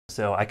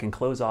So I can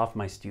close off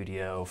my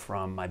studio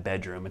from my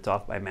bedroom. It's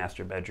off my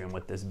master bedroom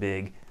with this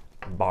big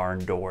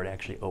barn door. It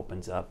actually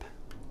opens up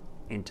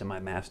into my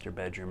master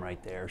bedroom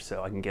right there.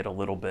 So I can get a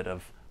little bit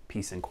of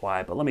peace and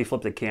quiet. But let me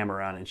flip the camera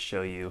around and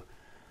show you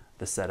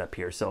the setup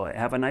here. So I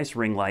have a nice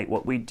ring light.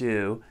 What we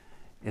do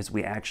is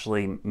we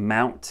actually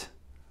mount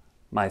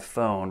my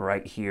phone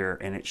right here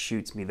and it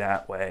shoots me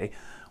that way.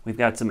 We've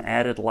got some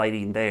added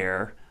lighting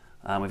there.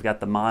 We've got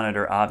the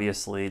monitor,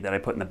 obviously, that I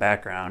put in the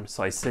background.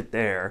 So I sit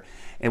there.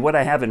 And what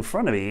I have in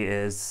front of me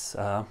is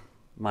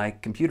my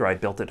computer I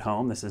built at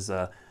home. This is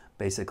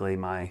basically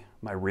my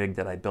rig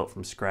that I built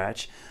from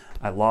scratch.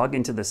 I log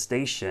into the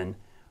station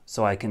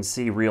so I can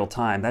see real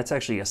time. That's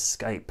actually a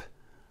Skype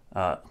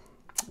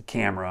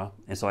camera.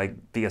 And so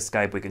via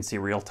Skype, we can see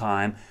real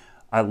time.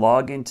 I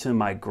log into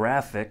my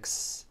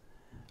graphics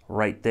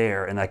right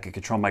there, and I can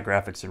control my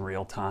graphics in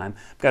real time.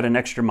 I've got an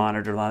extra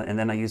monitor, and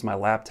then I use my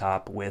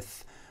laptop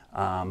with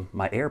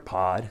my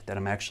AirPod that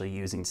I'm actually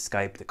using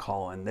Skype to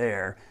call in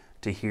there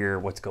to hear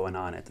what's going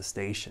on at the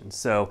station.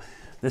 So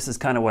this is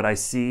kind of what I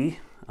see,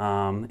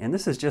 and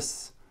this is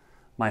just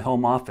my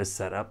home office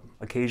setup.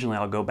 Occasionally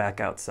I'll go back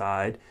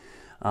outside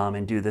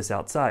and do this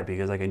outside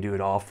because I can do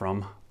it all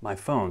from my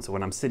phone. So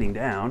when I'm sitting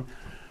down,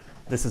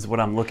 this is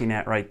what I'm looking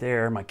at right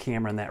there, my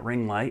camera and that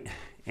ring light,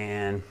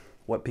 and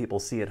what people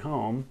see at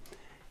home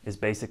is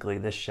basically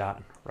this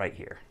shot right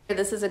here.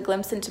 This is a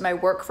glimpse into my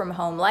work from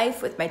home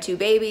life with my two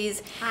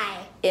babies.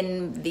 Hi.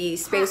 In the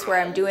space where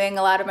I'm doing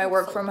a lot of my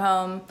work from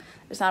home.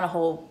 There's not a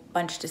whole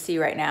bunch to see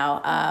right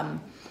now.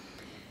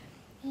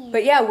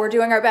 But yeah, we're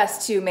doing our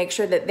best to make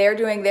sure that they're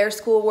doing their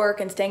schoolwork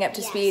and staying up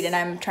to speed, and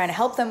I'm trying to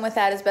help them with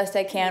that as best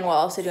I can while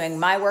also doing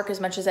my work as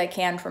much as I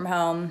can from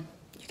home.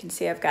 You can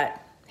see I've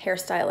got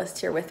hairstylist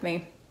here with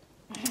me.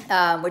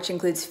 Which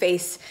includes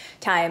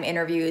FaceTime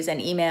interviews and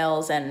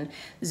emails and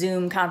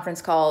Zoom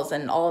conference calls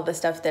and all of the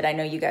stuff that I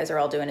know you guys are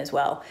all doing as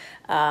well.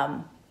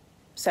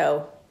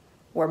 So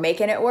we're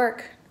making it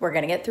work. We're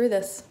gonna get through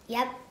this.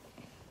 Yep.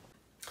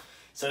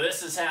 So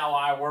this is how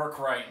I work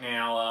right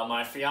now.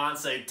 My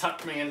fiance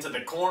tucked me into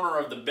the corner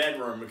of the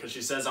bedroom because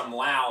she says I'm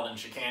loud and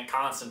she can't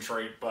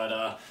concentrate,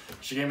 but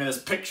she gave me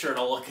this picture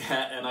to look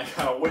at, and I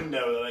got a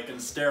window that I can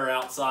stare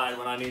outside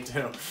when I need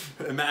to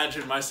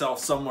imagine myself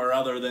somewhere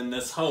other than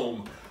this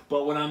home.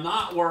 But when I'm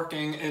not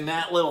working in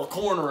that little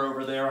corner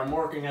over there, I'm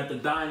working at the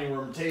dining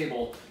room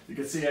table. You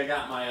can see I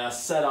got my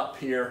setup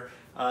here.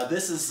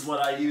 This is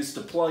what I use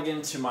to plug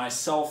into my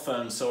cell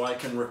phone so I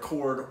can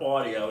record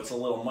audio. It's a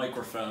little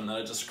microphone that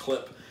I just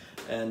clip,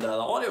 and the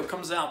audio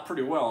comes out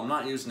pretty well. I'm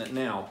not using it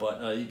now,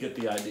 but you get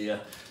the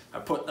idea. I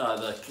put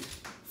the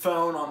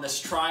phone on this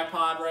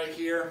tripod right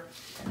here,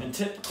 and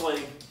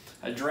typically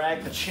I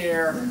drag the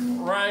chair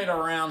right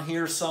around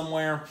here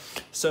somewhere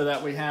so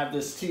that we have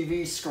this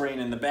TV screen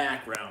in the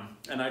background.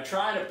 And I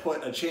try to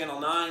put a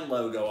Channel 9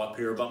 logo up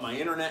here, but my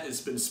internet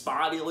has been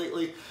spotty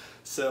lately,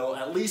 so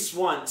at least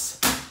once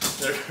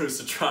there goes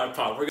the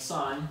tripod. We're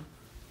son.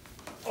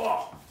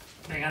 Oh,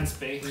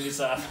 Dansby.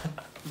 He's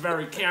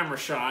very camera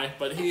shy,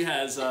 but he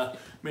has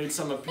made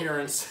some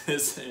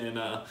appearances in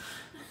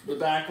the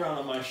background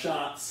of my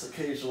shots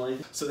occasionally.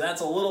 So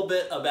that's a little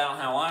bit about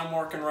how I'm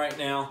working right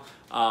now.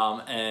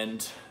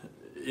 And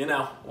you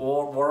know,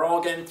 we're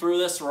all getting through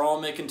this. We're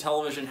all making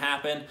television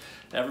happen.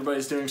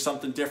 Everybody's doing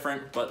something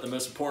different, but the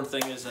most important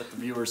thing is that the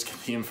viewers get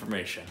the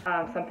information.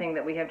 Something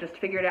that we have just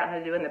figured out how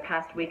to do in the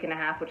past week and a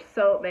half, which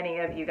so many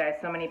of you guys,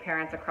 so many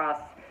parents across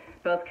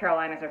both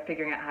Carolinas are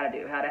figuring out how to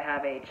do, how to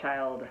have a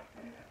child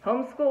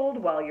homeschooled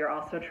while you're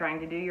also trying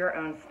to do your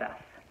own stuff.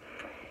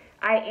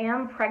 I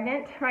am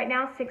pregnant right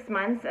now, 6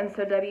 months, and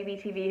so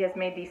WBTV has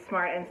made the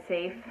smart and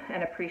safe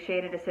and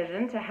appreciated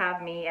decision to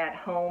have me at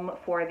home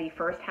for the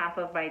first half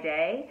of my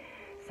day.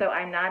 So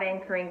I'm not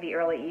anchoring the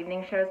early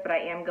evening shows, but I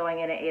am going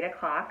in at 8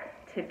 o'clock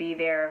to be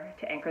there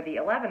to anchor the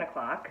 11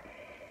 o'clock.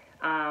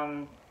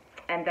 And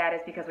that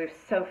is because we have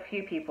so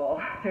few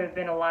people. There's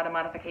been a lot of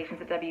modifications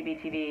at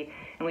WBTV,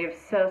 and we have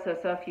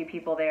so few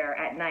people there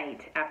at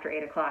night after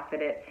 8 o'clock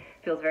that it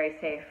feels very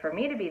safe for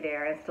me to be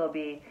there and still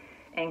be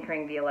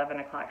anchoring the 11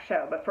 o'clock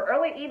show. But for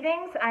early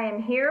evenings, I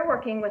am here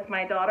working with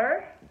my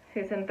daughter,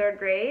 who's in 3rd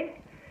grade.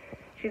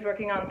 She's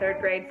working on 3rd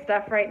grade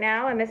stuff right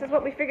now, and this is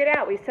what we figured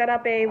out. We set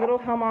up a little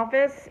home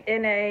office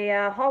in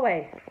a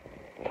hallway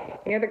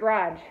near the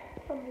garage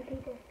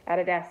at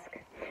a desk.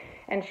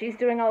 And she's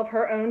doing all of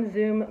her own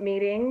Zoom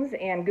meetings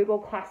and Google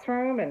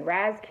Classroom and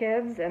Raz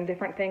Kids and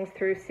different things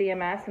through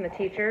CMS and the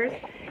teachers.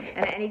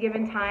 And at any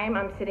given time,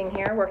 I'm sitting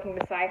here working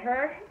beside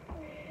her.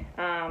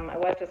 I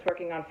was just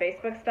working on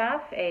Facebook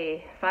stuff.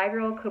 A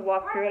 5-year-old could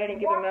walk through at any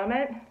given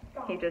moment.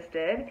 He just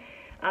did.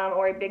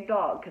 Or a big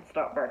dog could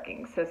start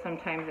barking. So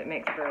sometimes it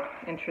makes for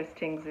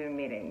interesting Zoom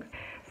meetings.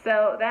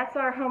 So that's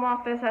our home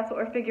office. That's what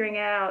we're figuring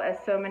out, as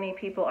so many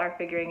people are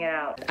figuring it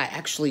out. I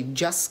actually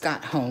just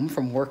got home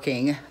from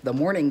working the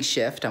morning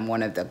shift. I'm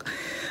one of the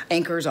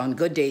anchors on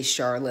Good Day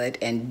Charlotte,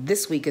 and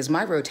this week is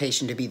my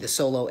rotation to be the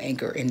solo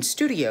anchor in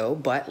studio.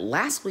 But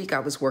last week I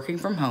was working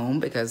from home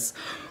because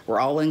we're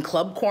all in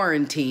club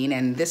quarantine,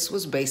 and this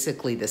was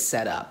basically the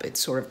setup. It's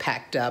sort of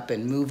packed up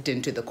and moved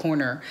into the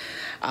corner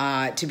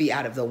to be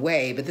out of the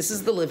way. But this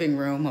is the living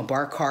room, a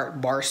bar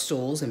cart, bar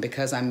stools, and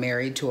because I'm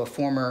married to a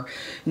former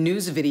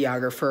news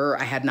videographer,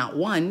 I had not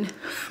one,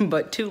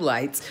 but 2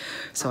 lights.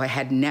 So I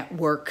had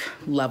network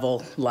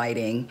level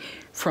lighting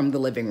from the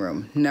living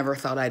room. Never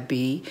thought I'd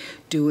be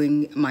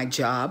doing my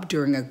job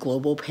during a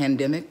global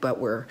pandemic, but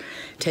we're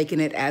taking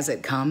it as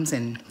it comes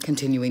and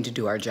continuing to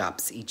do our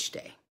jobs each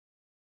day.